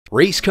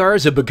Race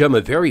cars have become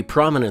a very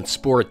prominent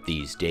sport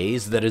these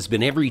days that has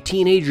been every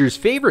teenager's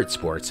favorite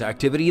sports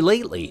activity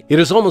lately. It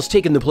has almost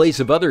taken the place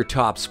of other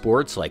top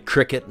sports like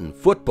cricket and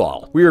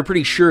football. We are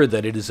pretty sure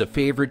that it is a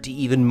favorite to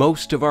even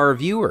most of our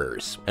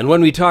viewers. And when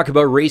we talk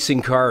about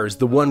racing cars,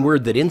 the one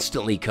word that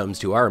instantly comes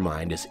to our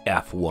mind is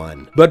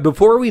F1. But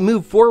before we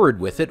move forward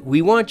with it,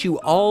 we want you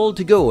all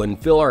to go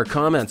and fill our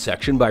comment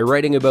section by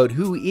writing about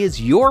who is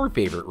your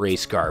favorite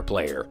race car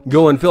player.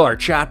 Go and fill our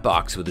chat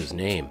box with his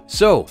name.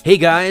 So, hey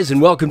guys,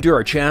 and welcome to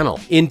our channel.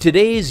 In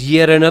today's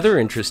yet another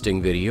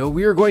interesting video,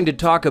 we are going to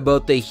talk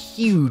about the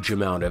huge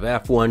amount of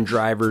F1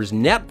 drivers'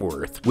 net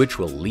worth, which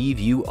will leave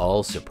you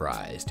all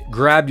surprised.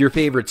 Grab your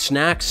favorite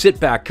snack, sit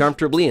back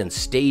comfortably, and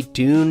stay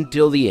tuned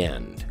till the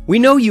end. We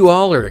know you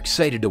all are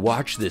excited to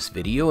watch this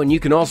video, and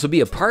you can also be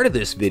a part of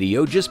this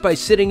video just by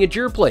sitting at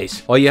your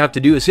place. All you have to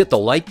do is hit the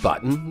like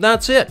button,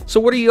 that's it. So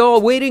what are you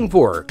all waiting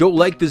for? Go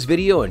like this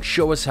video and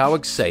show us how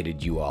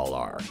excited you all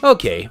are.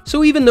 Okay,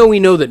 so even though we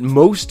know that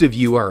most of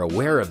you are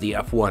aware of the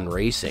F1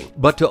 racing,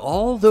 but to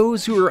all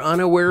those who are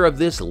unaware of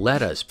this,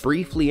 let us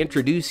briefly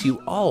introduce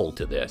you all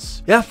to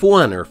this.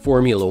 F1, or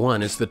Formula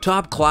 1, is the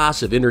top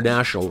class of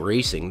international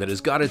racing that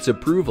has got its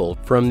approval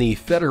from the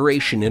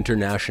Fédération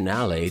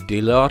Internationale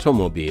de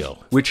l'Automobile,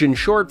 which in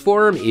short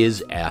form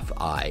is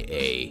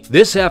FIA.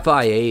 This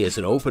FIA is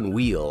an open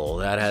wheel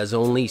that has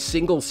only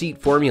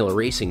single-seat formula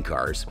racing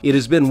cars. It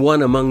has been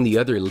one among the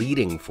other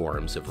leading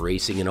forms of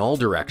racing in all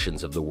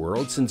directions of the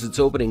world since its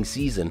opening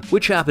season,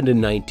 which happened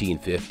in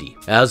 1950.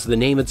 As the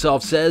name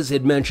itself says,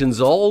 it mentions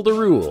all the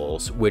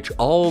rules which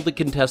all the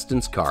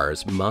contestants'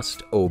 cars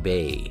must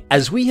obey.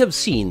 As we have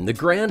seen, the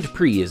Grand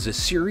Prix is a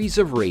series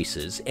of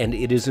races, and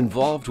it is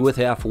involved with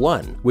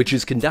F1, which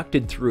is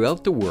conducted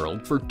throughout the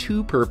world for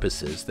two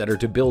purposes that are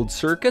to build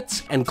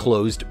circuits and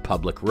closed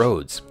public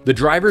roads. The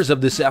drivers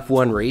of this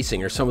F1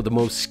 racing are some of the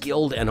most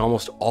skilled, and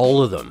almost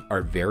all of them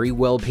are very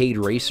well paid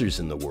racers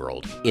in the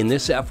world. In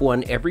this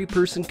F1, every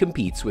person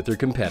competes with their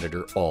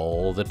competitor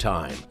all the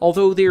time.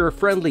 Although they are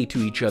friendly to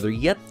each other,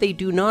 yet they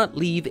do not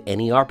leave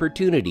any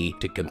opportunity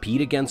to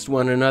compete against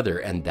one another,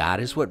 and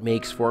that is what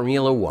makes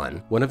Formula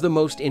 1 one of the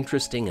most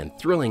interesting and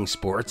thrilling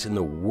sports in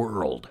the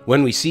world.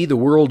 When we see the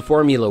World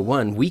Formula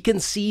 1, we can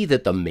see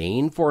that the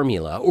main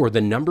formula, or the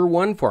number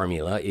one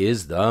formula,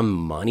 is the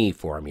money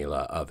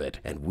formula of it.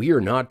 And we are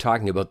not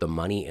talking about the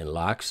money in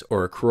lakhs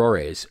or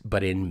crores,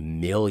 but in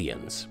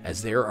millions,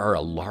 as there are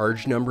a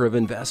large number of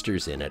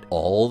investors in it,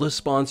 all the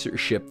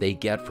sponsorship they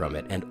get from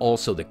it, and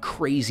also the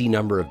crazy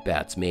number of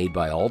bets made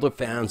by all the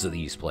fans of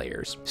these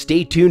players.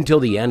 Stay tuned till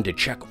the end to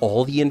check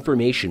all the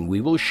information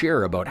we will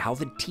share about how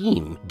the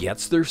team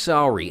gets their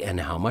salary and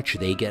how much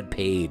they get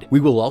paid. We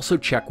will also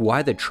check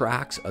why the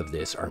tracks of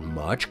this are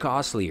much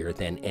costlier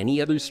than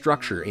any other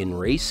structure in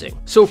racing.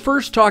 So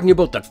first, talking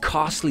about the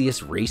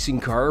costliest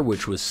racing car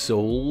which was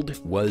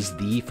sold was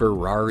the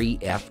Ferrari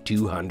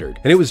F200,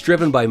 and it was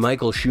driven by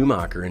Michael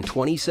Schumacher in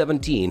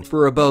 2017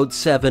 for about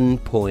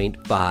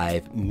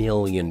 $7.5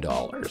 million.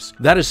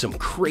 That is some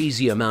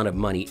crazy amount of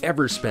money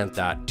ever spent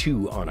that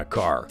too on a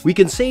car. We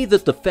can say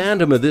that the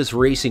fandom of this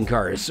racing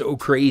car is so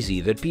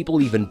crazy that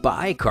people even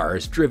buy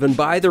cars driven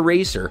by the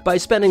racer by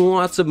spending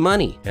lots of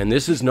money. And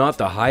this is not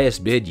the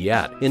highest bid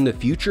yet. In the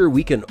future,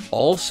 we can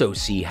also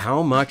see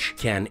how much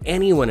can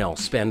anyone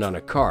else spend on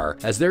a car,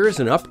 as there is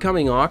an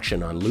upcoming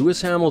auction on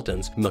Lewis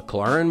Hamilton's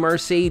McLaren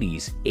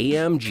Mercedes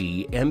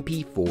AMG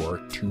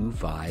MP4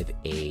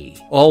 25A.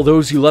 All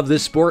those who love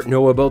this sport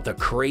know about the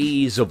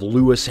craze of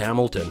Lewis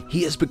Hamilton.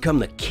 He has become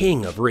the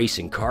king of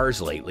racing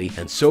cars lately,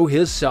 and so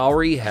his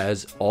salary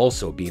has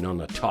also been on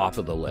the top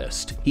of the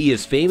list. He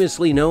is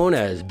famously known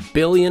as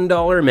Billion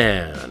Dollar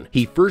Man.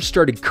 He first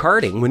started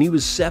karting when he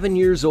was 7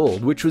 years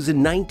old, which was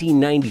in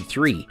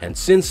 1993, and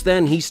since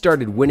then he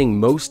started winning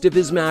most of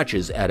his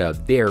matches at a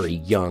very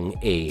young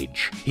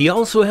age. He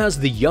also has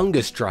the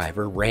youngest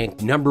driver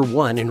ranked number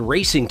 1 in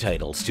racing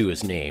titles to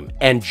his name.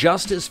 And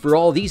just as for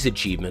all these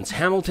achievements,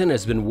 Hamilton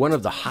has been one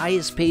of the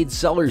highest paid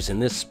sellers in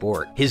this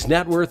sport. His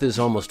net worth is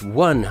almost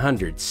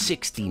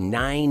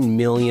 $169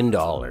 million.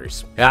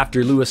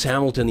 After Lewis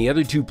Hamilton, the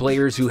other two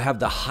players who have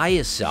the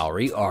highest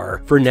salary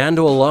are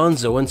Fernando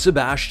Alonso and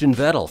Sebastian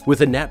Vettel,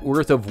 with a net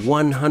worth of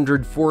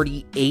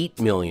 $148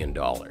 million.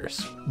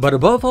 But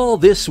above all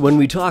this, when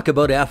we talk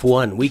about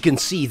F1, we can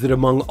see that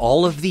among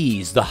all of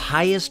these, the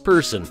highest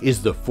person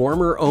is the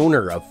former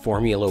owner of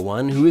Formula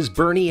 1, who is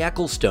Bernie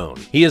Ecclestone.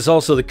 He is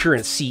also the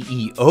current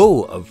CEO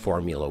of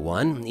Formula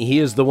 1. He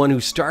is the one who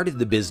started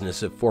the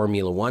business of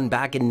Formula 1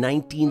 back in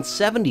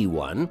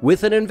 1971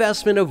 with an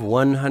investment of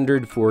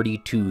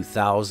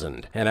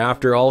 $142,000. And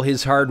after all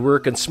his hard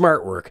work and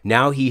smart work,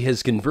 now he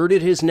has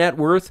converted his net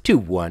worth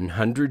to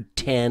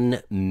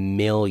 $110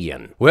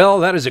 million. Well,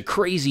 that is a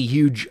crazy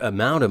huge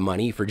amount of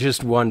money for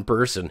just one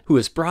person who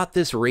has brought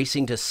this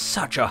racing to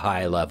such a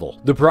high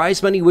level. The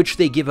prize money which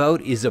they give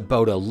out is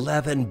about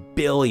 $11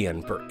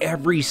 billion for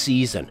every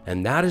season,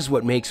 and that is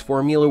what makes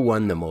Formula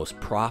 1 the most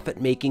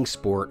profit-making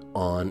sport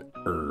on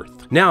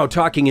earth. Now,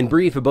 talking in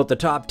brief about the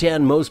top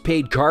 10 most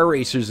paid car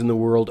racers in the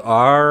world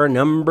are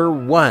number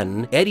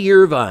 1, Eddie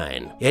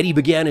Irvine. Eddie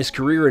began his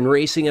career in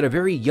racing at a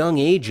very young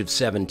age of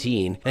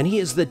 17, and he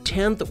is the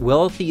 10th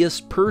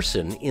wealthiest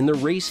person in the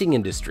racing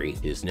industry.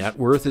 His net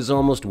worth is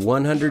almost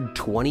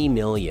 $120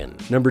 million.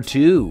 Number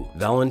 2,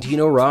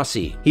 Valentino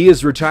Rossi. He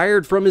is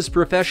retired from his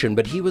profession,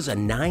 but he was a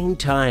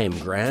 9-time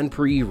Grand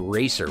Prix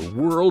racer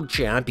world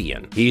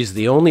champion. He's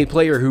the only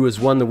player who has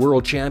won the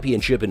world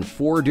championship in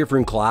 4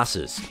 different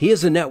classes. He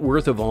has a net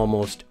worth of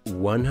almost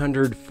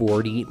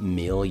 $140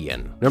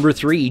 million. Number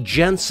 3,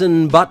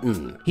 Jenson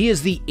Button. He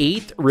is the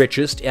 8th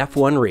richest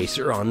F1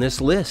 racer on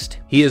this list.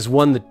 He has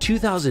won the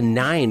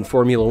 2009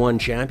 Formula 1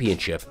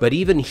 championship, but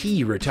even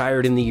he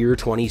retired in the year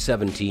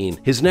 2017.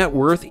 His net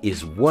worth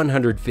is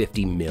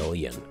 $150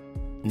 million.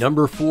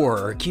 Number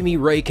 4, Kimi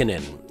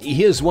Räikkönen.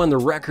 He has won the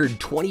record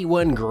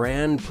 21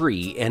 Grand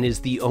Prix and is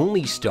the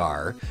only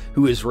star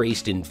who has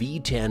raced in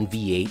V10,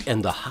 V8,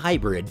 and the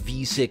hybrid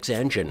V6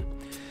 engine.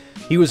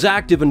 He was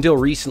active until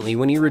recently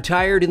when he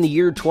retired in the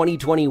year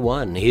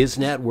 2021. His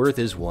net worth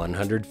is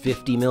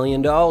 $150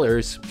 million.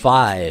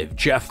 5,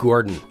 Jeff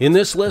Gordon. In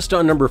this list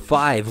on number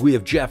 5, we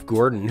have Jeff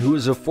Gordon, who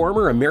is a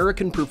former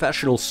American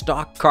professional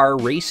stock car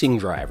racing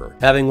driver.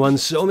 Having won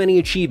so many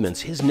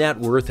achievements, his net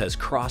worth has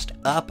crossed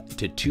up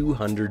to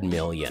 $200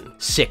 million.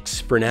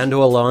 6,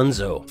 Fernando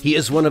Alonso. He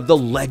is one of the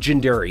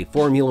legendary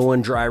Formula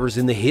 1 drivers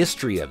in the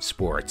history of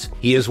sports.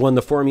 He has won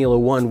the Formula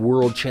 1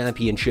 World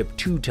Championship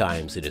 2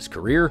 times in his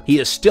career. He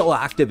is still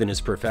active in his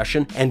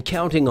profession, and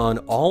counting on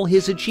all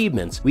his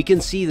achievements, we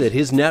can see that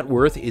his net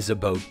worth is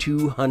about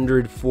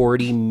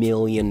 $240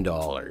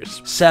 million.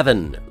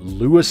 7,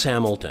 Lewis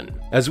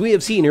Hamilton. As we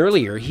have seen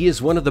earlier, he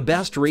is one of the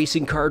best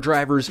racing car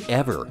drivers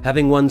ever.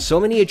 Having won so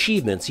many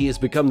achievements, he has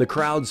become the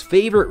crowd's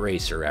favorite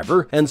racer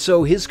ever, and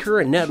so his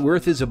current net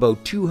worth is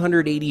about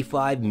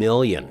 $285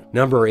 million.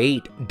 Number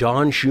 8,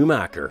 Don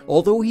Schumacher.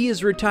 Although he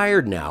is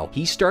retired now,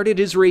 he started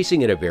his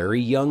racing at a very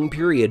young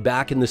period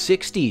back in the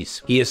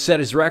 60s. He has set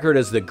his record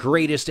as the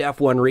greatest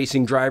F1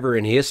 racing driver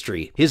in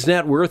history. His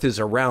net worth is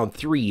around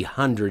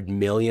 $300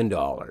 million.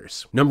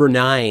 Number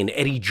 9,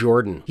 Eddie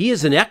Jordan. He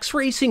is an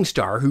ex-racing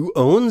star who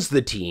owns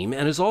the team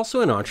and is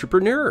also an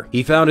entrepreneur.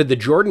 He founded the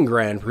Jordan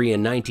Grand Prix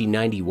in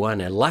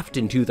 1991 and left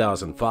in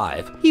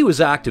 2005. He was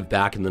active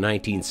back in the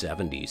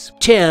 1970s.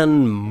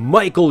 10,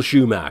 Michael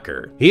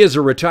Schumacher. He is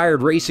a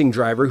retired racing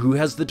driver who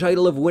has the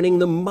title of winning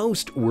the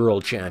most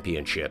world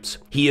championships.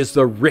 He is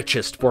the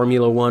richest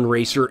Formula 1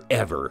 racer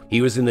ever.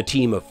 He was in the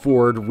team of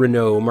Ford,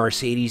 Renault,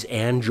 Mercedes,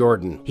 and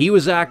Jordan. He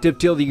was active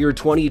till the year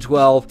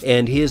 2012,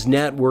 and his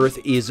net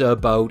worth is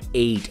about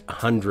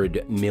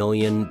 $800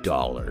 million.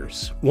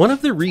 One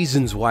of the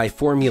reasons why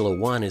Formula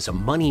 1 is a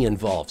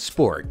money-involved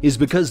sport is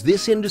because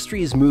this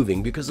industry is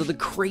moving because of the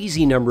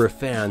crazy number of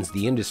fans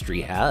the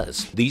industry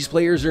has. These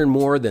players earn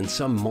more than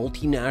some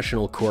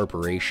multinational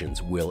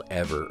corporations will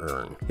ever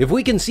earn. If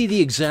we can see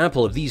the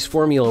example of these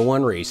Formula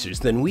 1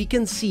 racers, then we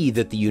can see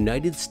that the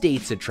United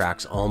States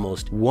attracts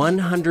almost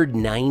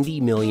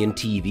 190 million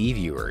TV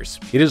viewers.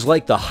 It is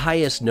like the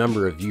highest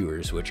number of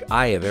viewers which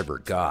I have ever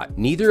got.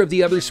 Neither of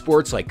the other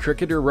sports like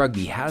cricket or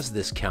rugby has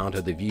this count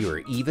of the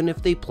viewer, even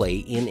if they play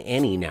in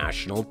any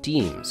national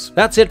teams.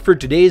 That's it for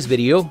today's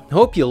video.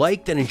 Hope you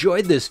liked and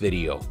enjoyed this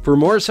video. For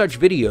more such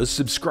videos,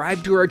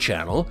 subscribe to our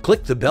channel,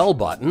 click the bell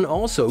button.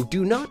 Also,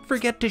 do not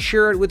forget to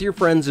share it with your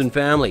friends and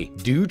family.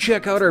 Do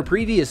check out our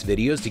previous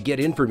videos to get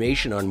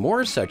information on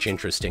more such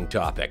interesting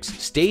topics.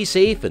 Stay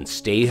safe and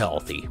stay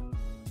healthy.